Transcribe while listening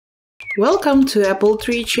Welcome to Apple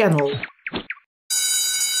Tree channel.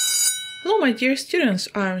 Hello my dear students,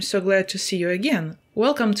 I'm so glad to see you again.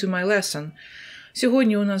 Welcome to my lesson.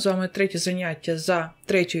 Сьогодні у нас з вами третє заняття за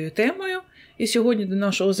третьою темою. І сьогодні до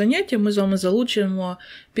нашого заняття ми з вами залучимо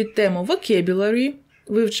під тему vocabulary,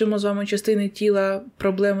 вивчимо з вами частини тіла,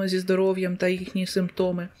 проблеми зі здоров'ям та їхні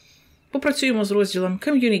симптоми. Попрацюємо з розділом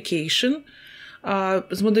communication,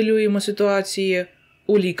 змоделюємо ситуації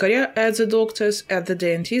у лікаря at the doctors, at the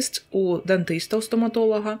dentist, у дантиста, у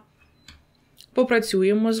стоматолога.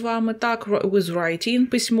 Попрацюємо з вами так, with writing,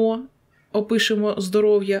 письмо, опишемо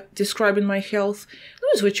здоров'я, describing my health, ну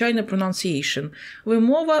і, звичайно, pronunciation.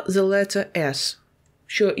 Вимова the letter S,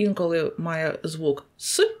 що інколи має звук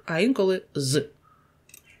С, а інколи З.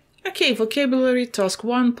 Okay, vocabulary, task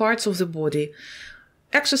 1, parts of the body.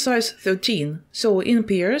 Exercise 13. So, in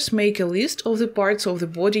pairs, make a list of the parts of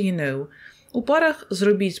the body you know. У парах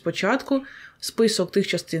зробіть спочатку список тих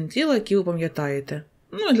частин тіла, які ви пам'ятаєте.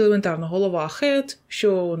 Ну, елементарно, голова, head,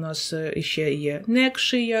 що у нас ще є, neck,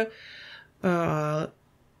 шия,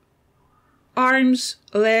 arms,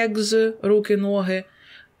 legs, руки, ноги,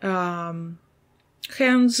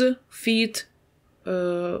 hands, feet,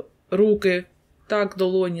 руки, так,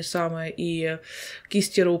 долоні саме, і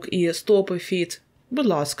кісті рук, і стопи, feet. Будь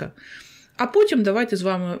ласка. А потім давайте з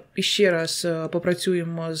вами ще раз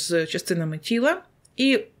попрацюємо з частинами тіла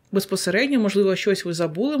і безпосередньо, можливо, щось ви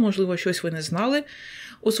забули, можливо, щось ви не знали.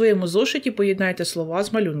 У своєму зошиті поєднайте слова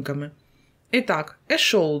з малюнками. І так, a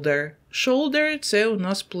shoulder. Shoulder – це у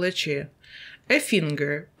нас плече. A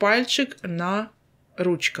finger – пальчик на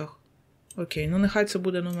ручках. Окей, ну нехай це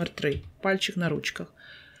буде номер 3. Пальчик на ручках.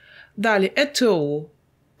 Далі, a toe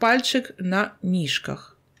 – пальчик на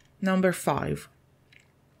ніжках. Number 5.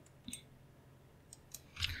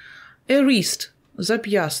 A wrist –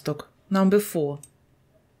 зап'ясток. Number 4.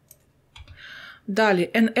 Далі,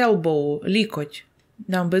 an elbow – лікоть.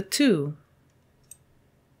 Number 2.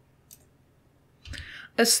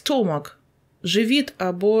 A stomach – живіт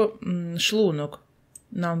або шлунок.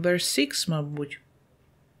 Number 6, мабуть.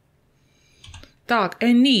 Так,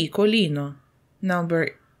 a knee – коліно.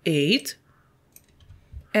 Number 8.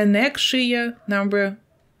 A neck – шия.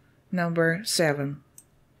 Number 7.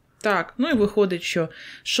 Так, ну і виходить, що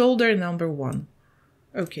shoulder number 1.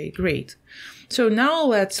 Окей, great. So now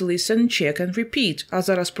let's listen, check and repeat. А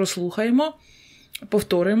зараз прослухаємо,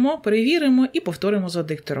 повторимо, перевіримо і повторимо за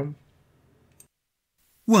диктором.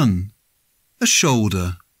 1. A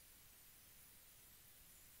shoulder.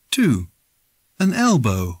 2. An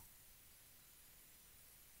elbow.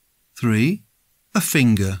 3. A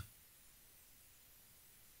finger.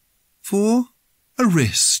 4. A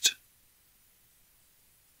wrist.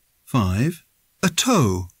 5. A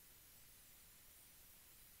toe.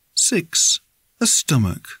 6. A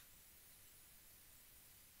stomach.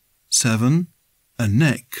 7. A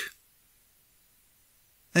neck.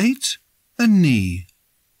 8. A knee.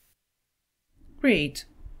 Great.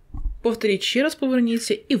 Повторіть ще раз,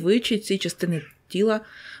 поверніться і вивчіть ці частини тіла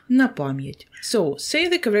на пам'ять. So, say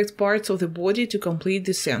the correct parts of the body to complete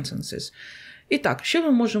these sentences. І так, що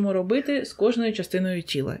ми можемо робити з кожною частиною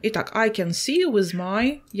тіла? І так, I can see with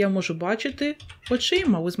my, я можу бачити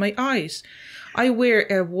очима, with my eyes. I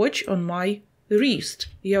wear a watch on my wrist.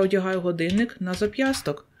 Я одягаю годинник на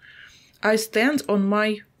зап'ясток. I stand on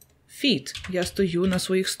my feet. Я стою на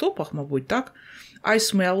своїх стопах, мабуть, так? I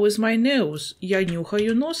smell with my nose. Я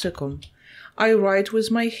нюхаю носиком. I write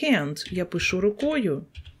with my hand. Я пишу рукою.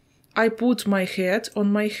 I put my hat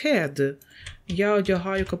on my head. Я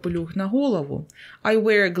одягаю капелюх на голову. I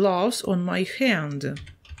wear gloves on my hands.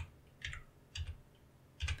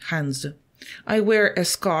 I wear a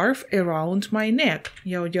scarf around my neck.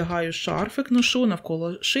 Я одягаю шарфик, ношу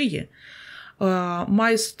навколо шиї.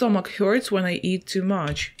 My stomach hurts when I eat too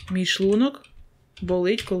much. Мій шлунок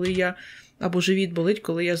болить, коли я, або живіт болить,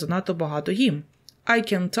 коли я занадто багато їм.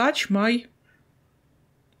 I can touch my...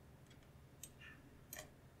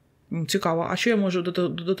 Цікаво, а що я можу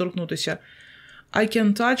доторкнутися? I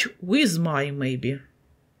can touch with my, maybe.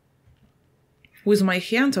 With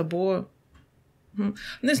my hand або...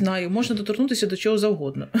 Не знаю, можна доторкнутися до чого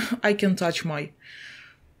завгодно. I can touch my.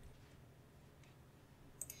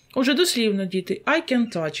 Уже дослівно, діти. I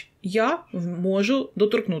can touch. Я можу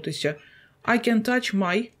доторкнутися. I can touch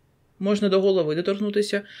my. Можна до голови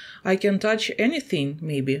доторкнутися. I can touch anything,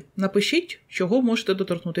 maybe. Напишіть, чого можете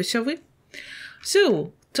доторкнутися ви. So,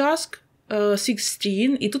 task 16.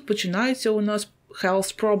 І тут починається у нас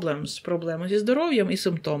health problems. Проблеми зі здоров'ям і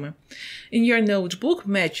симптоми. In your notebook,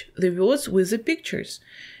 match the words with the pictures.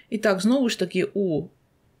 І так, знову ж таки, у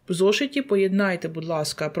зошиті поєднайте, будь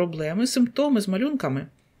ласка, проблеми, симптоми з малюнками.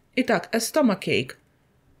 І так, a stomachache.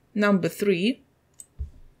 Number 3.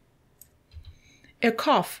 A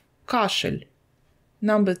cough, кашель.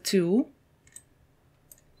 Number 2.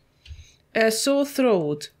 A sore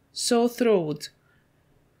throat, sore throat.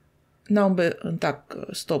 Так,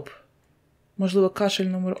 стоп. Можливо, кашель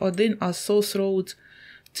номер 1, а sore throat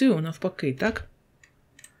 2, навпаки, так?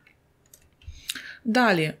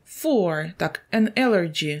 Далі, 4, так, an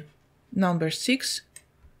allergy. Number 6.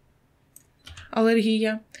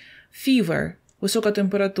 Алергія. Fever, висока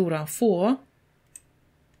температура, 4.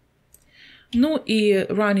 Ну і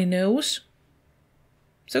runny nose.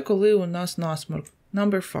 Це коли у нас насморк.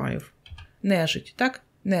 Number 5. Нежить, так?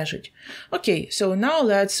 Нежить. Окей, so now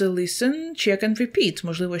let's listen, check and repeat.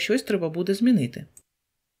 Можливо, щось треба буде змінити.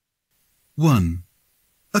 1.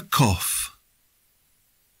 A cough.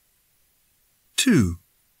 2.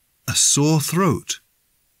 A sore throat.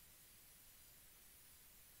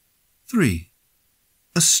 3.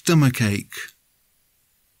 A stomachache.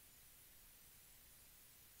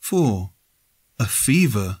 4. A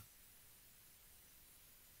fever.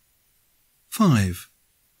 5.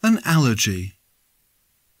 An allergy.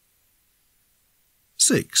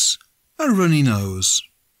 6. A runny nose.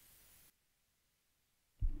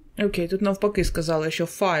 Окей, тут навпаки сказали, що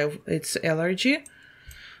 5 – it's allergy,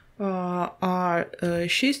 а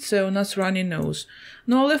 6 – це у нас runny nose.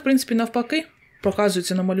 Ну, але, в принципі, навпаки,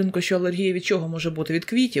 показується на малюнку, що алергія від чого може бути? Від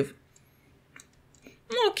квітів.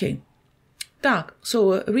 Ну, окей. Так,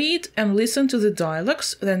 so read and listen to the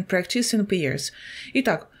dialogues, then practice in pairs. І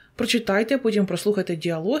так, прочитайте, потім прослухайте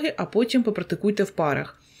діалоги, а потім попрактикуйте в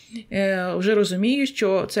парах. Вже розумію,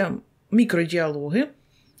 що це мікродіалоги,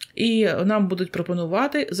 і нам будуть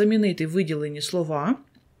пропонувати замінити виділені слова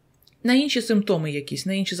на інші симптоми якісь,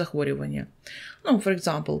 на інші захворювання. Ну, for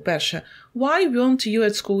example, перше. Why weren't you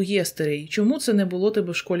at school yesterday? Чому це не було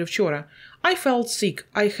тебе в школі вчора? I felt sick.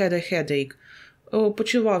 I had a headache.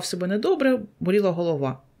 Почував себе недобре, боліла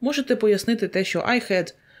голова. Можете пояснити те, що I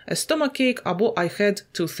had a stomachache або I had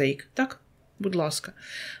toothache. Так? Будь ласка.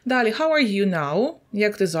 Далі. How are you now?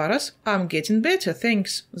 Як ти зараз? I'm getting better,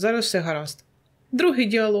 thanks. Зараз все гаразд. Другий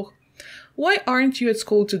діалог. Why aren't you at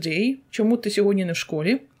school today? Чому ти сьогодні не в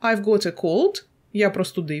школі? I've got a cold. Я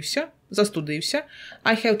застудився.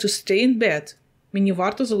 I have to stay in bed. Мені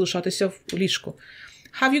варто залишатися в ліжку.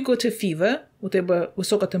 Have you got a fever? У тебе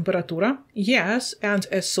висока температура? Yes,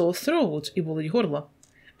 and a sore throat. І болить горло.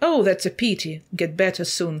 Oh, that's a pity. Get better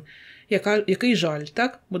soon. Який жаль,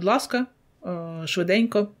 так? Будь ласка,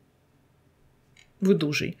 швиденько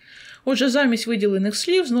видужуй. Отже, замість виділених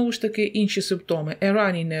слів, знову ж таки, інші симптоми. A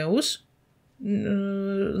runny nose,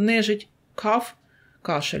 нежить, cough,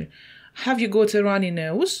 кашель. Have you got a runny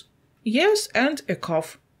nose? Yes, and a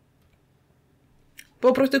cough.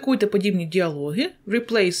 Попрактикуйте подібні діалоги.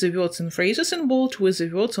 Replace the words and phrases in bold with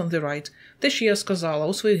the words on the right. Те, що я сказала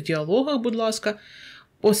у своїх діалогах, будь ласка.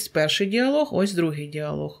 Ось перший діалог, ось другий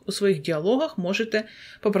діалог. У своїх діалогах можете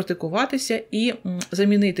попрактикуватися і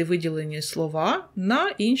замінити виділені слова на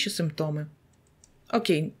інші симптоми.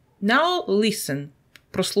 Окей, now listen.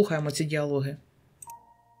 Прослухаємо ці діалоги.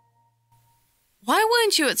 Why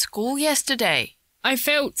weren't you at school yesterday? I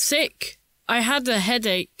felt sick. I had a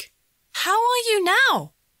headache. How are you now?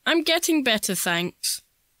 I'm getting better, thanks.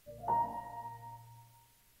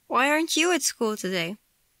 Why aren't you at school today?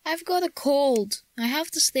 I've got a cold. I have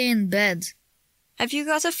to stay in bed. Have you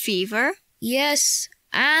got a fever? Yes,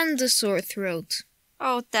 and a sore throat.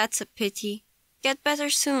 Oh, that's a pity. Get better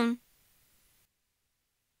soon.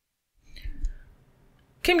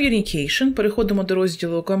 Communication. Переходимо до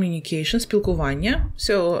розділу Communication, спілкування.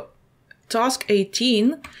 So, task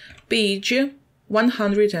 18, page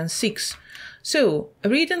 106. So,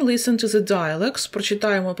 read and listen to the dialogues.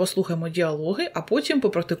 Прочитаємо, послухаємо діалоги, а потім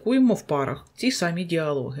попрактикуємо в парах ті самі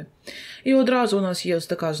діалоги. І одразу у нас є ось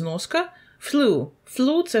така зноска. Flu.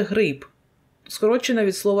 Flu – це грип. Скорочена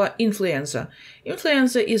від слова influenza.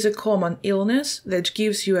 Influenza is a common illness that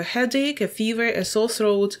gives you a headache, a fever, a sore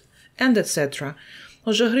throat, and etc.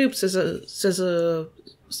 Отже, грип – це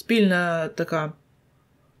спільна така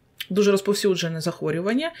дуже розповсюджене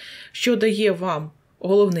захворювання, що дає вам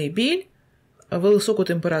головний біль, високу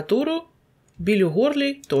температуру, біль у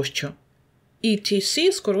горлі тощо.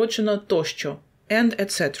 ETC скорочено тощо. And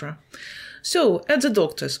etc. So, at the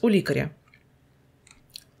doctor's, у лікаря.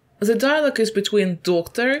 The dialogue is between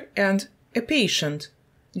doctor and a patient.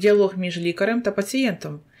 Діалог між лікарем та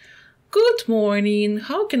пацієнтом. Good morning.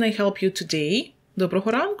 How can I help you today?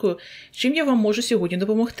 Доброго ранку. Чим я вам можу сьогодні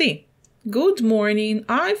допомогти? Good morning.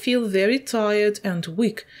 I feel very tired and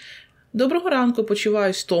weak. Доброго ранку,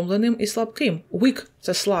 почуваюсь стомленим і слабким. Weak –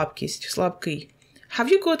 це слабкість, слабкий. Have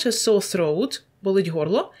you got a sore throat? Болить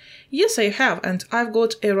горло? Yes, I have, and I've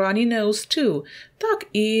got a runny nose too. Так,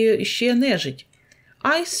 і ще нежить.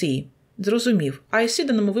 I see. Зрозумів. I see в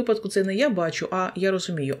даному випадку це не я бачу, а я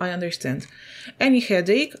розумію. I understand. Any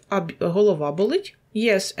headache? Голова болить?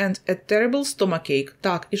 Yes, and a terrible stomachache.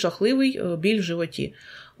 Так, і жахливий біль в животі.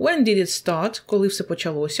 When did it start? Коли все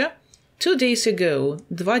почалося? 2 days ago.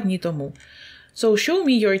 2 дні тому. So show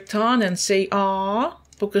me your tongue and say ah.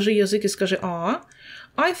 Покажи язик і скажи ah.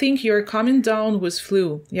 I think you're coming down with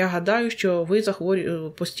flu. Я гадаю, що ви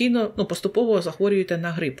поступово захворюєте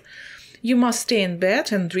на грип. You must stay in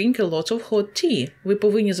bed and drink a lot of hot tea. Ви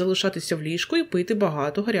повинні залишатися в ліжку і пити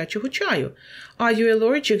багато гарячого чаю. Are you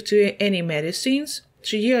allergic to any medicines?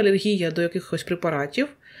 Чи є алергія до якихось препаратів?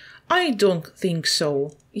 I don't think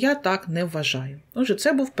so. Я так не вважаю. Отже,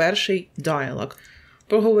 це був перший діалог.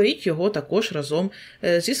 Проговоріть його також разом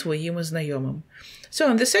зі своїми знайомими. So,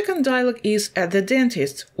 and the second dialogue is at the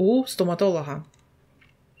dentist, у стоматолога.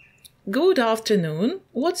 Good afternoon.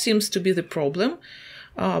 What seems to be the problem?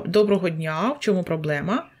 Доброго дня. В чому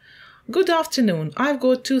проблема? Good afternoon. I've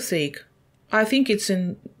got toothache. I think it's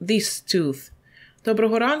in this tooth.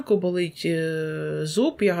 Доброго ранку. Болить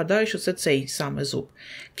зуб. Я гадаю, що це цей саме зуб.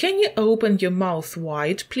 Can you open your mouth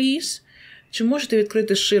wide, please? Чи можете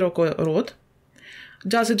відкрити широко рот?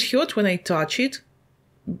 Does it hurt when I touch it?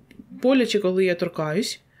 Боляче, коли я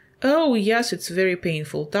торкаюсь. Oh, yes, it's very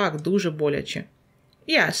painful. Так, дуже боляче.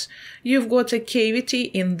 Yes, you've got a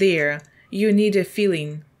cavity in there. You need a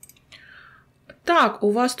filling. Так,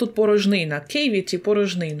 у вас тут порожнина. Cavity –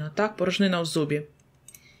 порожнина. Так, порожнина в зубі.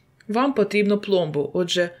 Вам потрібно пломбу.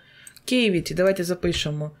 Отже, cavity, давайте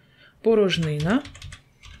запишемо. Порожнина.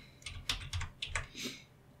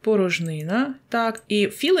 Порожнина. Так, і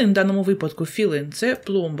filling в даному випадку, filling – це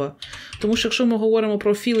пломба. Тому що якщо ми говоримо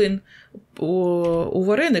про filling у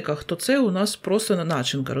варениках, то це у нас просто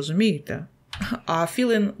начинка, розумієте? А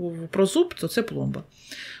filling про зуб, то це пломба.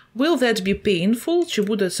 Will that be painful? Чи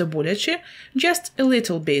буде це боляче? Just a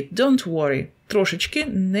little bit, don't worry. Трошечки,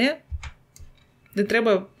 не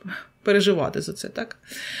треба переживати за це, так?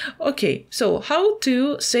 Окей, so how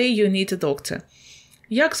to say you need a doctor?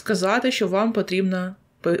 Як сказати, що вам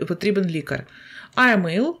потрібен лікар? I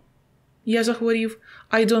am ill. Я захворів.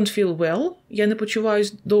 I don't feel well. Я не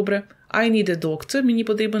почуваюсь добре. I need a doctor. Мені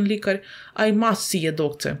потрібен лікар. I must see a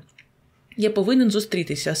doctor. Я повинен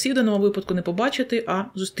зустрітися. See в даному випадку не побачити, а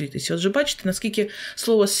зустрітися. Отже, бачите, наскільки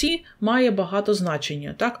слово see має багато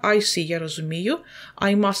значення. Так, I see, я розумію.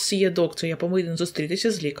 I must see a doctor. Я повинен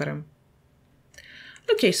зустрітися з лікарем.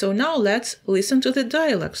 Okay, so now let's listen to the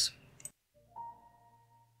dialogues.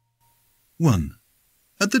 1.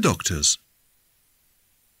 At the doctor's.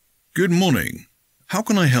 Good morning. How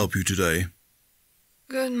can I help you today?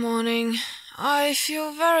 Good morning. I feel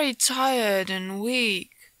very tired and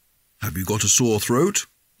weak. Have you got a sore throat?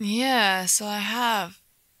 Yes, I have.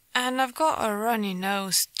 And I've got a runny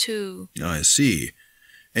nose too. I see.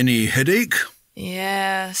 Any headache?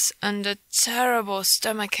 Yes, and a terrible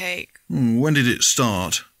stomachache. When did it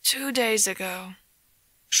start? 2 days ago.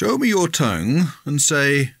 Show me your tongue and say,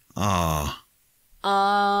 ah.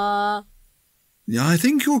 I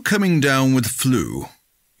think you're coming down with flu.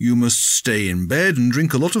 You must stay in bed and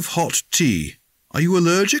drink a lot of hot tea. Are you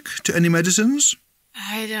allergic to any medicines?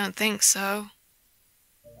 I don't think so.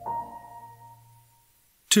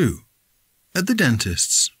 2. At the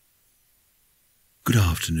dentist's. Good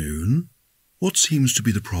afternoon. What seems to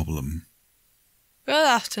be the problem? Good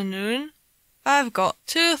afternoon. I've got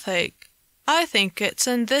toothache. I think it's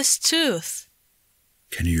in this tooth.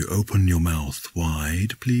 Can you open your mouth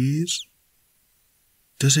wide, please?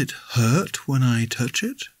 Does it hurt when I touch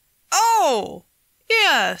it? Oh!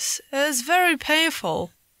 Yes, it's very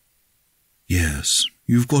painful. Yes,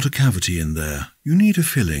 you've got a cavity in there. You need a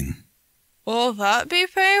filling. Will that be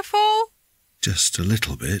painful? Just a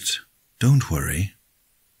little bit. Don't worry.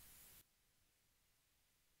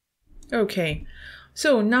 Okay,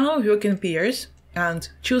 so now work in pairs and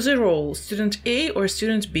choose a role, student A or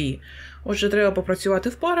student B. Отже, треба попрацювати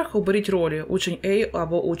в парах, оберіть ролі, учень A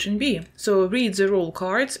або учень B. So, read the role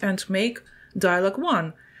cards and make dialogue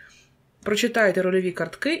 1. Прочитайте рольові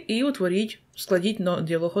картки і складіть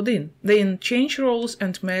діалог 1. Then change roles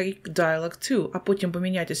and make dialogue 2. А потім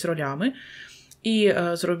поміняйтесь ролями і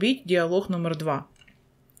зробіть діалог номер 2.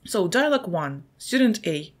 So, dialogue 1. Student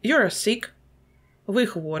A. You're sick. Ви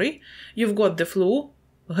хворий. You've got the flu.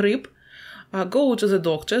 Грип. Go to the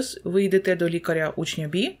doctors. Ви йдете до лікаря учня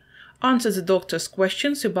B. Answer the doctor's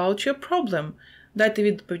questions about your problem. Дайте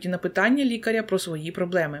відповіді на питання лікаря про свої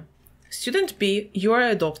проблеми. Student B, you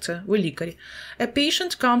are a doctor. Ви лікар. A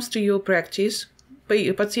patient comes to your practice.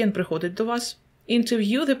 Пацієнт приходить до вас.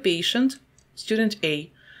 Interview the patient. Student A.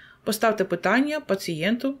 Поставте питання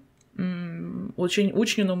пацієнту, учню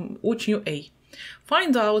A.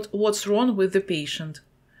 Find out what's wrong with the patient.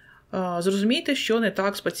 Зрозумійте, що не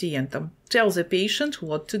так з пацієнтом. Tell the patient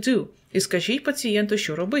what to do. І скажіть пацієнту,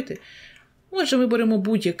 що робити. Отже, ми беремо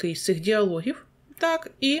будь-який з цих діалогів,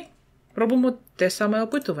 так, і робимо те саме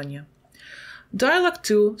опитування.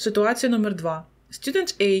 Dialogue 2, ситуація номер 2.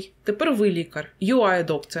 Student A, тепер ви лікар. You are a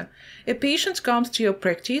doctor. A patient comes to your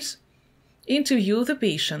practice. Interview the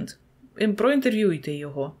patient. Проінтерв'юйте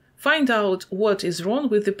його. Find out what is wrong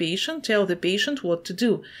with the patient. Tell the patient what to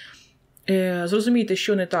do. Зрозумійте,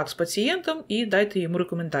 що не так з пацієнтом, і дайте йому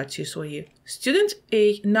рекомендації свої. Student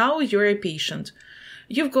A, now you're a patient.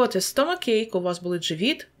 You've got a stomachache, у вас болить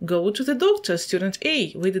живіт. Go to the doctor, student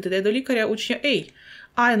A. Ви йдете до лікаря, учня A.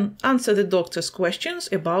 Answer the doctor's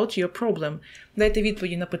questions about your problem. Дайте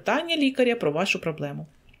відповіді на питання лікаря про вашу проблему.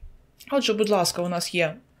 Отже, будь ласка, у нас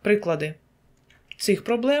є приклади цих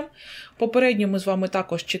проблем. Попередньо ми з вами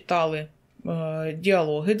також читали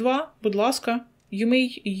діалоги 2. Будь ласка, you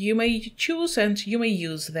may choose and you may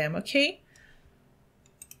use them, okay?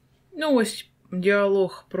 Ну, ось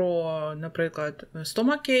діалог про, наприклад,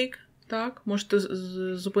 stomachache, так, можете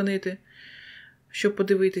зупинити, щоб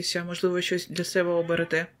подивитися, можливо, щось для себе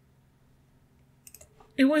оберете.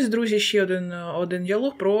 І ось, друзі, ще один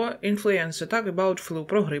діалог про інфлюенсу, так, about flu,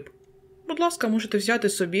 про грип. Будь ласка, можете взяти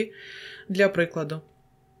собі для прикладу.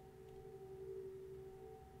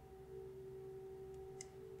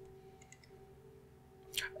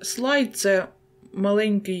 Слайд – це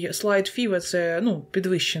маленький, слайд фівер – це,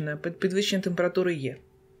 підвищення температури є.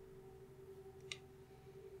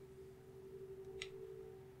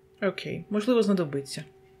 Окей, можливо, знадобиться.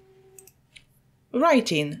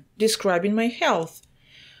 Writing. Describing my health.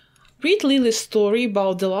 Read Lily's story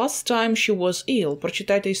about the last time she was ill.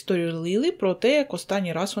 Прочитайте історію Лілі про те, як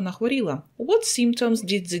останній раз вона хворіла. What symptoms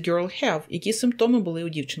did the girl have? Які симптоми були у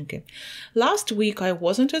дівчинки? Last week I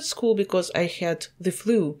wasn't at school because I had the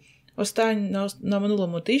flu. На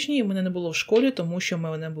минулому тижні мене не було в школі, тому що в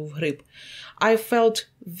мене був грип. I felt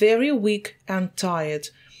very weak and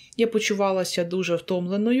tired. Я почувалася дуже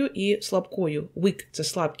втомленою і слабкою. Weak – це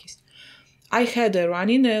слабкість. I had a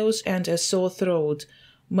runny nose and a sore throat.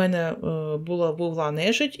 У мене була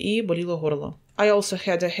нежить і боліло горло. I also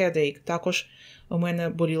had a headache. Також у мене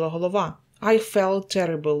боліла голова. I felt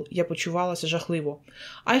terrible. Я почувалася жахливо.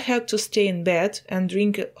 I had to stay in bed and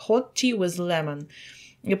drink hot tea with lemon.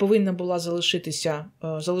 Я повинна була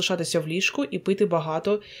залишатися в ліжку і пити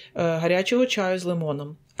багато гарячого чаю з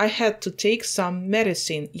лимоном. I had to take some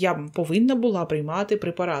medicine. Я повинна була приймати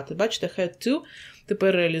препарати. Бачите, had to.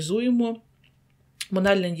 Тепер реалізуємо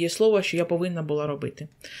модальне дієслово, що я повинна була робити.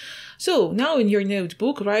 So, now in your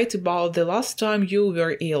notebook, write about the last time you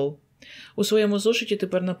were ill. У своєму зошиті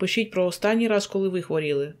тепер напишіть про останній раз, коли ви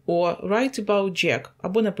хворіли. Or write about Jack.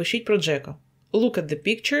 Або напишіть про Джека. Look at the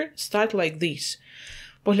picture, start like this.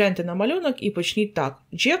 Погляньте на малюнок і почніть так.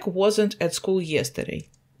 Jack wasn't at school yesterday.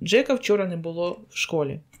 Джека вчора не було в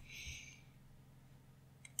школі.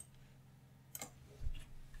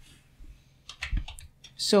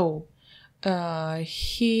 So,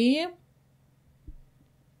 he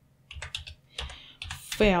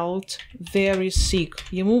felt very sick.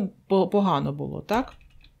 Йому погано було, так?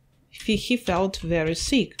 He felt very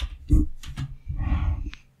sick.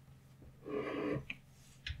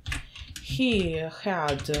 He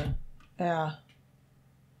had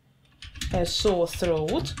a sore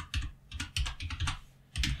throat.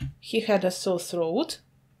 He had a sore throat.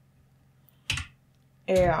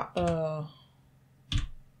 A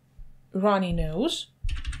runny nose,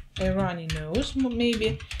 maybe,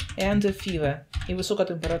 and a fever. І висока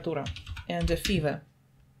температура. And a fever.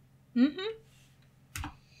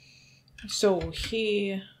 So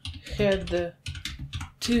he had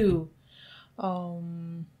to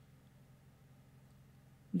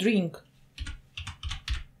drink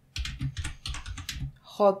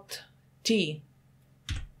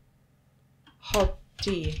hot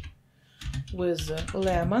tea with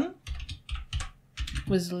lemon,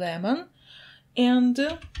 and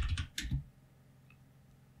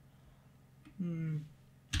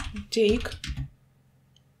take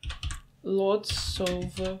lots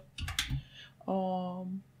of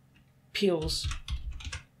pills.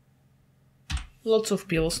 Lots of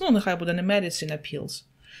pills. Ну, нехай буде не medicine, а pills.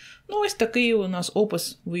 Ну, ось такий у нас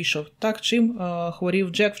опис вийшов. Так, чим хворів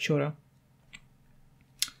Джек вчора.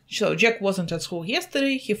 So, Jack wasn't at school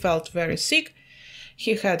yesterday. He felt very sick.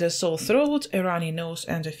 He had a sore throat, a runny nose,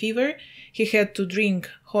 and a fever. He had to drink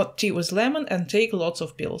hot tea with lemon and take lots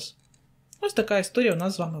of pills. Ось така історія у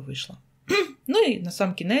нас з вами вийшла. Ну і на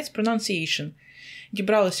сам кінець pronunciation.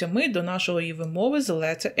 Дібралися ми до нашої вимови з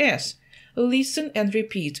letter S. Listen and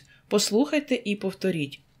repeat. Послухайте і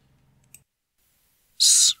повторіть.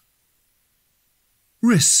 S.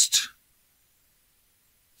 Wrist.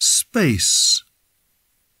 Space.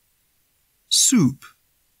 Soup.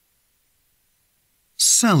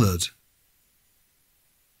 Salad.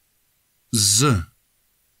 Z.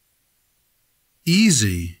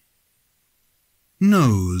 Easy.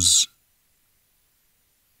 Nose.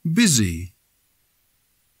 Busy.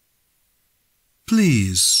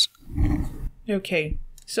 Please. Okay,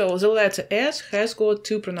 so the letter S has got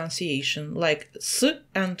two pronunciations, like S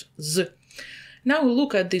and Z. Now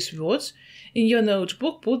look at these words. In your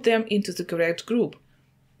notebook, put them into the correct group.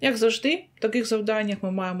 Як завжди, в таких завданнях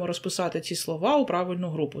ми маємо розписати ці слова у правильну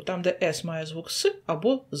групу, там, де S має звук С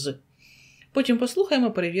або З. Потім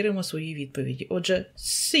послухаємо, перевіримо свої відповіді. Отже,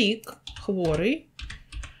 sick – хворий,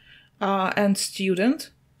 and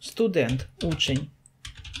student – студент, учень.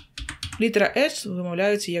 Літера S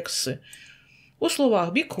вимовляється як С. У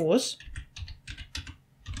словах because,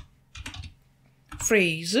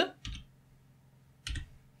 phrase,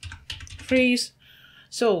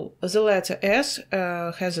 so the letter S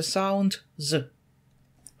has a sound Z.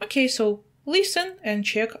 Okay, so listen and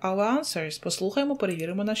check our answers. Послухаємо,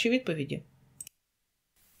 перевіримо наші відповіді.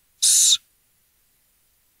 S.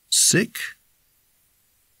 Sick.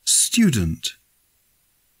 Student.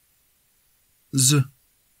 Z.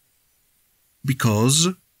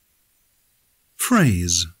 Because.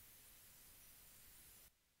 Phrase.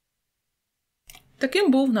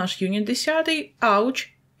 Таким був наш юніт 10 Ouch,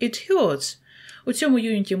 it hurts. У цьому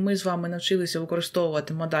юніті ми з вами навчилися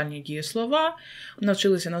використовувати модальні дієслова,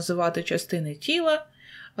 навчилися називати частини тіла,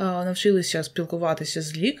 навчилися спілкуватися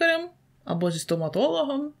з лікарем або зі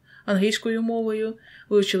стоматологом англійською мовою,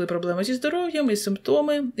 вивчили проблеми зі здоров'ям і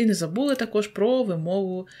симптоми, і не забули також про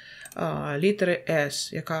вимову літери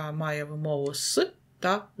S, яка має вимову С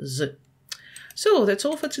та З. So, that's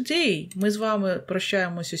all for today. Ми з вами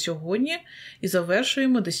прощаємося сьогодні і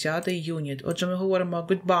завершуємо 10-й юніт. Отже, ми говоримо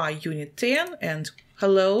goodbye, unit 10, and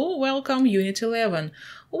hello, welcome, unit 11.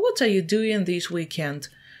 What are you doing this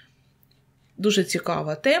weekend? Дуже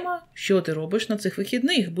цікава тема. Що ти робиш на цих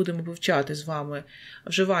вихідних? Будемо вивчати з вами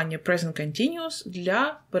вживання present continuous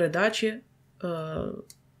для передачі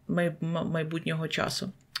майбутнього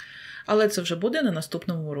часу. Але це вже буде на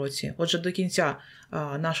наступному уроці. Отже, до кінця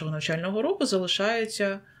нашого навчального року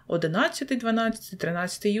залишається 11, 12,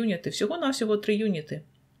 13 юніти. Всього-навсього 3 юніти.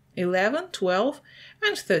 11, 12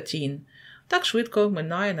 and 13. Так швидко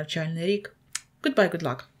минає навчальний рік. Goodbye, good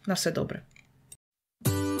luck. На все добре.